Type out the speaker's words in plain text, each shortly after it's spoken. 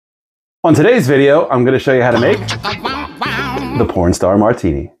On today's video, I'm going to show you how to make the Porn Star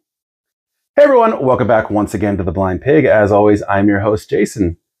Martini. Hey everyone, welcome back once again to The Blind Pig. As always, I'm your host,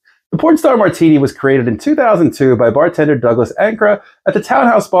 Jason. The Porn Star Martini was created in 2002 by bartender Douglas Ankrah at the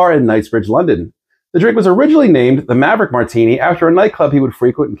Townhouse bar in Knightsbridge, London. The drink was originally named the Maverick Martini after a nightclub he would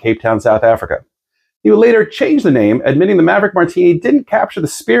frequent in Cape Town, South Africa. He would later change the name, admitting the Maverick Martini didn't capture the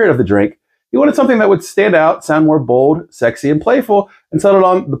spirit of the drink. He wanted something that would stand out, sound more bold, sexy, and playful, and settled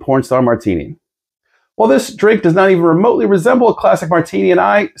on the Porn Star Martini. While this drink does not even remotely resemble a classic martini, and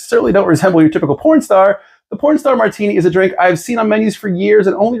I certainly don't resemble your typical porn star, the Porn Star Martini is a drink I've seen on menus for years,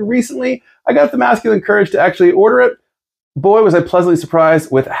 and only recently I got the masculine courage to actually order it. Boy, was I pleasantly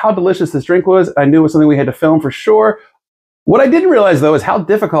surprised with how delicious this drink was. I knew it was something we had to film for sure. What I didn't realize, though, is how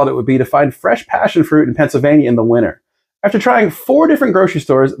difficult it would be to find fresh passion fruit in Pennsylvania in the winter. After trying 4 different grocery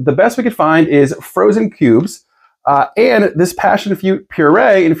stores, the best we could find is frozen cubes and this passion fruit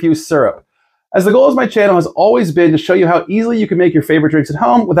puree infused syrup. As the goal of my channel has always been to show you how easily you can make your favorite drinks at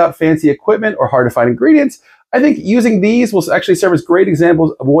home without fancy equipment or hard to find ingredients, I think using these will actually serve as great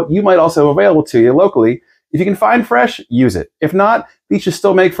examples of what you might also have available to you locally. If you can find fresh, use it. If not, these should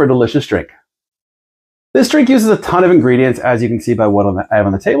still make for a delicious drink. This drink uses a ton of ingredients, as you can see by what I have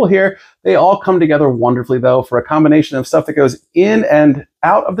on the table here. They all come together wonderfully, though, for a combination of stuff that goes in and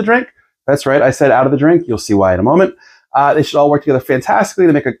out of the drink. That's right, I said out of the drink. You'll see why in a moment. They should all work together fantastically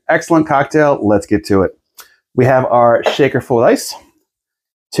to make an excellent cocktail. Let's get to it. We have our shaker full of ice.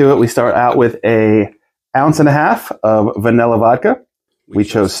 To it, we start out with an ounce and a half of vanilla vodka. We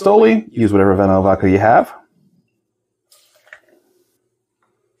chose Stoli. Use whatever vanilla vodka you have.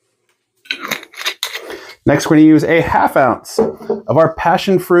 Next, we're going to use a ½ ounce of our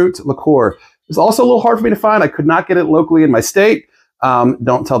passion fruit liqueur. It's also a little hard for me to find. I could not get it locally in my state.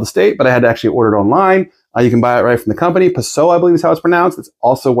 Don't tell the state, but I had to actually order it online. You can buy it right from the company. Passoa, I believe is how it's pronounced. It's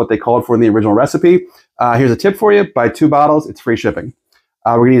also what they called for in the original recipe. Here's a tip for you. Buy 2 bottles. It's free shipping.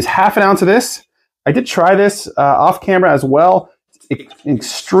 We're going to use ½ ounce of this. I did try this off camera as well. It's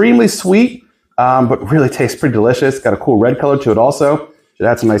extremely sweet, but really tastes pretty delicious. Got a cool red color to it also. Should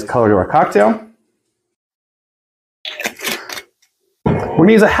add some nice color to our cocktail. We're going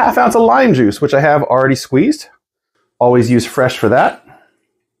to use a ½ ounce of lime juice, which I have already squeezed. Always use fresh for that.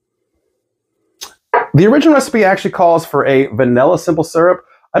 The original recipe actually calls for a vanilla simple syrup.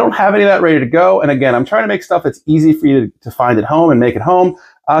 I don't have any of that ready to go. And again, I'm trying to make stuff that's easy for you to find at home and make at home.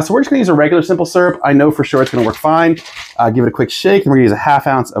 So we're just going to use a regular simple syrup. I know for sure it's going to work fine. Give it a quick shake, and we're going to use a ½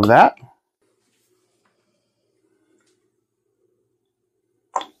 ounce of that.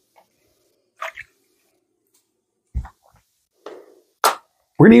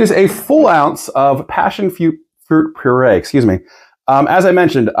 We're going to use a full ounce of passion fruit puree, As I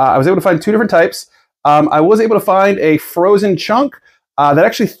mentioned, I was able to find 2 different types. I was able to find a frozen chunk that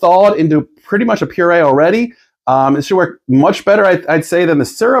actually thawed into pretty much a puree already. It should work much better, I'd say, than the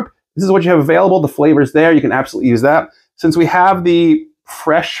syrup. This is what you have available. The flavor's there. You can absolutely use that. Since we have the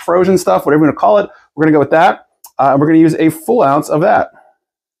fresh frozen stuff, whatever you want to call it, we're going to go with that. We're going to use a full ounce of that.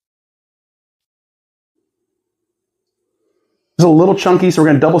 It's a little chunky, so we're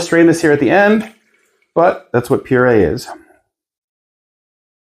going to double strain this here at the end, but that's what puree is.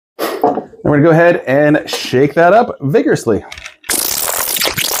 Then we're going to go ahead and shake that up vigorously.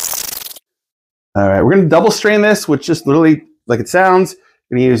 All right, we're going to double strain this, which just literally, like it sounds,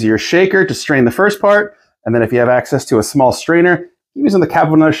 you're going to use your shaker to strain the first part, and then if you have access to a small strainer, using the cap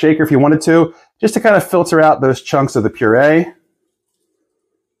of another shaker if you wanted to, just to kind of filter out those chunks of the puree.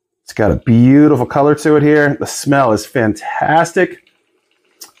 It's got a beautiful color to it here. The smell is fantastic.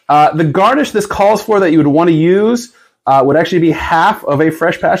 The garnish this calls for that you would want to use would actually be half of a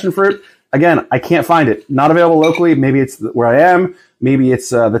fresh passion fruit. Again, I can't find it. Not available locally. Maybe it's where I am. Maybe it's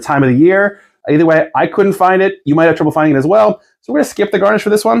the time of the year. Either way, I couldn't find it. You might have trouble finding it as well. So we're going to skip the garnish for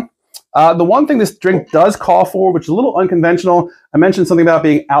this one. The one thing this drink does call for, which is a little unconventional, I mentioned something about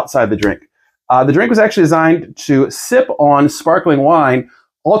being outside the drink. The drink was actually designed to sip on sparkling wine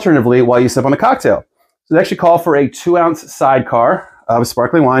alternatively while you sip on the cocktail. So they actually call for a 2-ounce sidecar of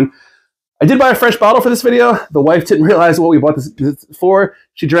sparkling wine. I did buy a fresh bottle for this video. The wife didn't realize what we bought this for.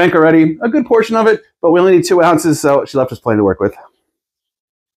 She drank already a good portion of it, but we only need 2 ounces, so she left us plenty to work with.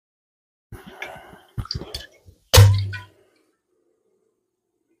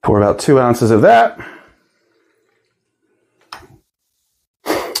 Pour about 2 ounces of that.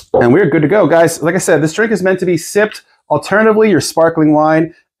 And we're good to go, guys. Like I said, this drink is meant to be sipped. Alternatively, your sparkling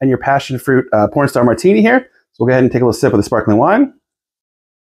wine and your passion fruit Porn Star Martini here. So we'll go ahead and take a little sip of the sparkling wine.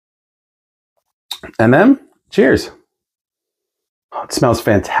 And then, cheers. Oh, it smells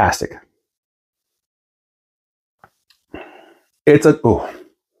fantastic. It's a, oh,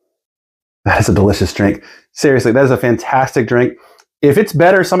 That is a delicious drink. Seriously, that is a fantastic drink. If it's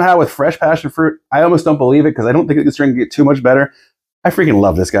better somehow with fresh passion fruit, I almost don't believe it because I don't think this drink can get too much better. I freaking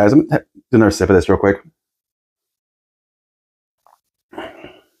love this, guys. I'm going to do another sip of this real quick.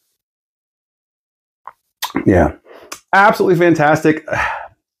 Yeah, absolutely fantastic.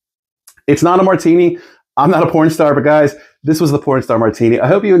 It's not a martini. I'm not a porn star, but guys, this was the Porn Star Martini. I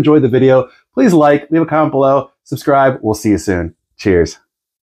hope you enjoyed the video. Please like, leave a comment below, subscribe. We'll see you soon. Cheers.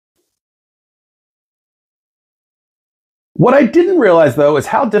 What I didn't realize, though, is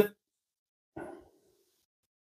how